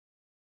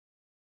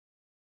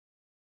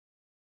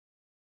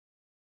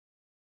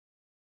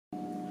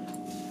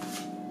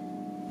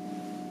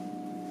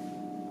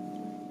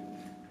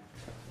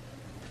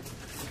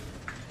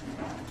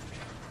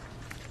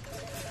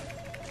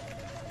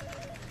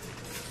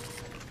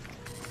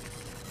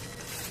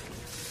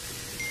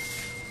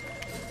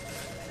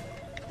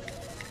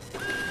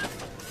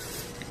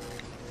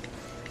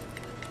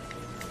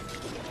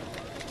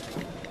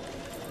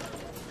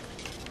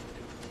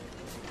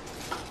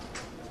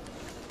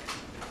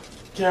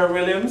Kara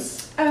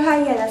Williams? Oh,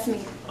 hi, yeah, that's me.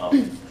 Oh.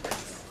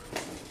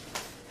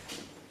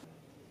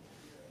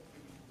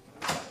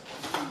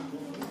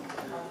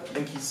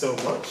 Thank you so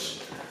much.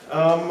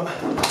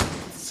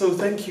 So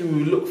thank you.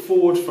 We look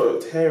forward for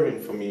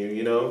hearing from you,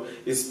 you know.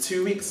 Is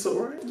 2 weeks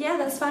alright? Yeah,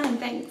 that's fine,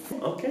 thanks.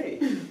 Okay.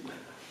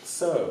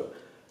 So,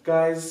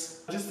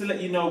 guys, just to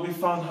let you know, we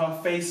found her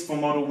face for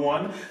Model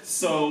 1,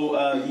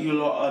 so you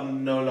lot are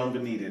no longer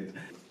needed.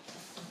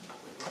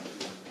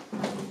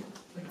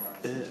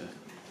 Ew.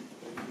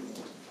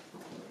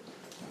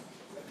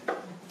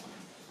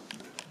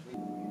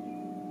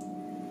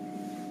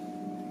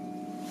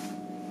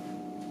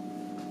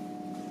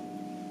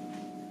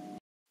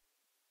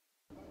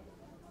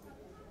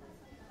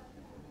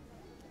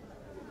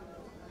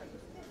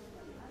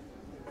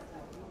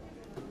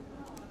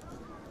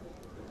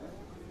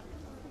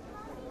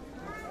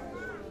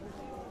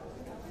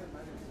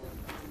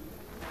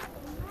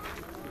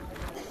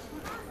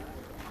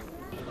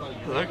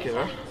 Hello,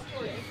 Kira.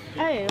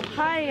 Oh,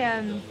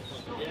 hi,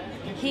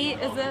 Pete,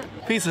 is it?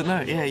 Peter,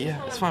 no,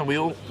 yeah, it's fine. We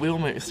all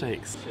make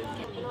mistakes.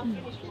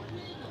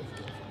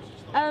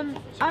 I'm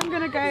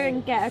gonna go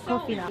and get a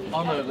coffee now.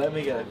 Oh no, let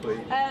me get it, please.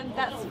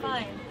 That's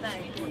fine,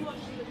 thanks.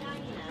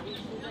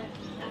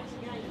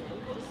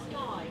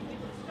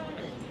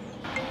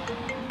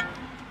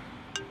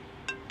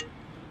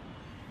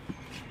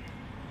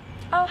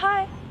 Oh,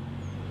 hi.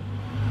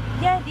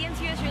 Yeah, the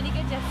interview was really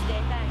good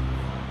yesterday, thanks.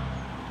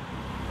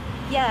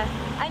 Yeah,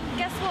 and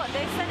guess what?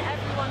 They sent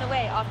everyone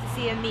away after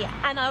seeing me,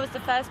 and I was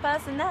the first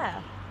person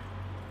there.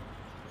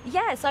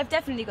 Yeah, so I've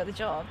definitely got the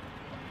job.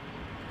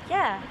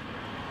 Yeah.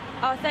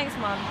 Oh, thanks,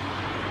 Mum.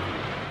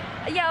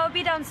 Yeah, I'll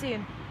be down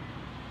soon.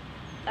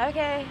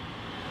 Okay.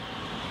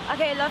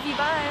 Okay, love you,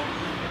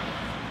 bye.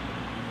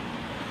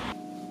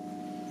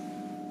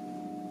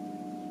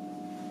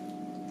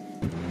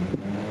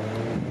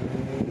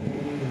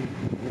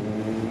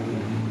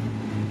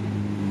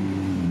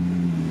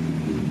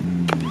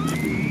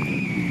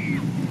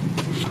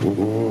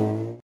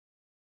 Ooh.